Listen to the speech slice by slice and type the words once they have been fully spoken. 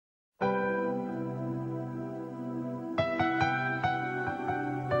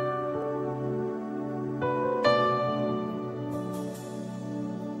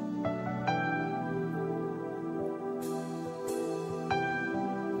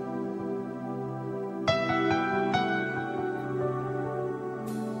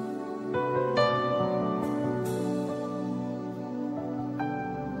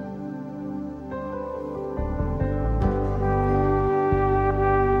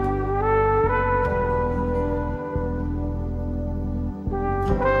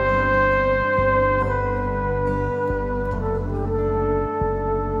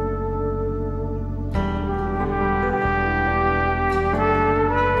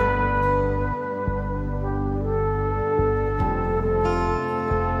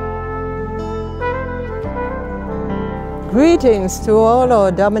Greetings to all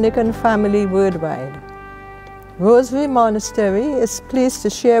our Dominican family worldwide. Rosary Monastery is pleased to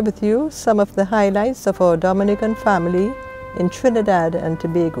share with you some of the highlights of our Dominican family in Trinidad and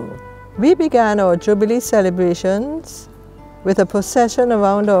Tobago. We began our Jubilee celebrations with a procession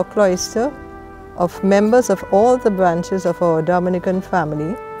around our cloister of members of all the branches of our Dominican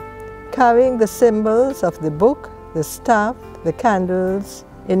family, carrying the symbols of the book, the staff, the candles,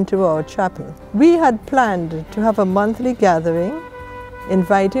 into our chapel. We had planned to have a monthly gathering,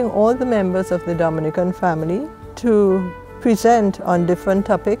 inviting all the members of the Dominican family to present on different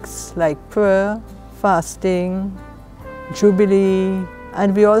topics like prayer, fasting, Jubilee,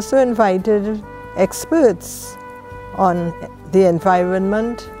 and we also invited experts on the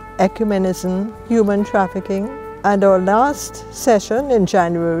environment, ecumenism, human trafficking, and our last session in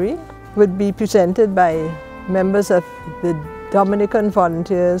January would be presented by members of the Dominican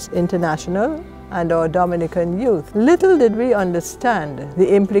Volunteers International and our Dominican youth. Little did we understand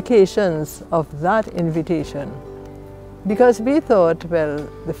the implications of that invitation, because we thought, well,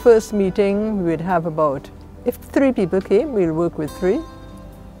 the first meeting we'd have about, if 3 people came, we'll work with 3,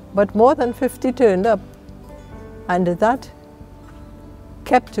 but more than 50 turned up, and that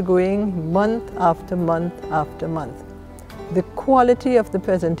kept going month after month after month. The quality of the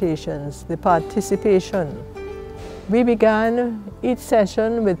presentations, the participation. We began each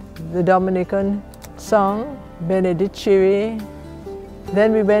session with the Dominican song, Benedicere.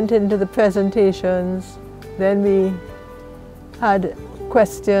 Then we went into the presentations. Then we had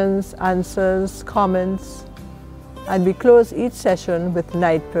questions, answers, comments. And we closed each session with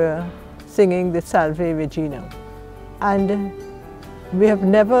night prayer, singing the Salve Regina. And we have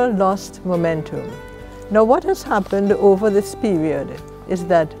never lost momentum. Now, what has happened over this period is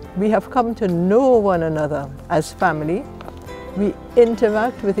that we have come to know one another as family. We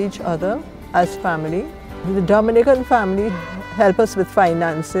interact with each other as family. The Dominican family help us with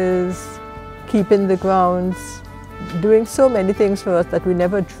finances, keeping the grounds, doing so many things for us that we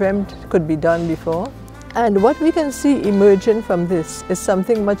never dreamt could be done before. And what we can see emerging from this is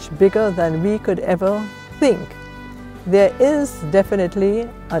something much bigger than we could ever think. There is definitely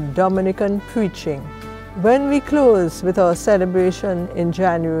a Dominican preaching. When we close with our celebration in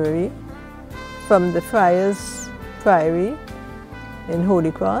January from the Friars Priory in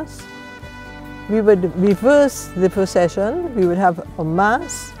Holy Cross, we would reverse the procession. We would have a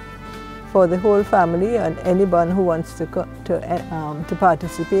Mass for the whole family and anyone who wants to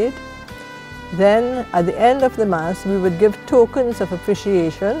participate. Then at the end of the Mass, we would give tokens of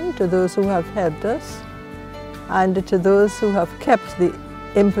appreciation to those who have helped us and to those who have kept the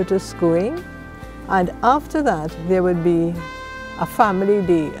impetus going. And after that, there would be a family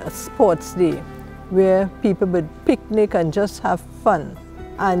day, a sports day, where people would picnic and just have fun.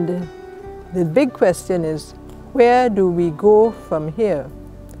 And the big question is, where do we go from here?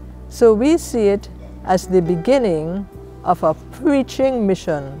 So we see it as the beginning of a preaching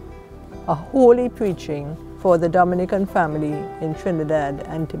mission, a holy preaching for the Dominican family in Trinidad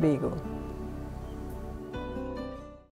and Tobago.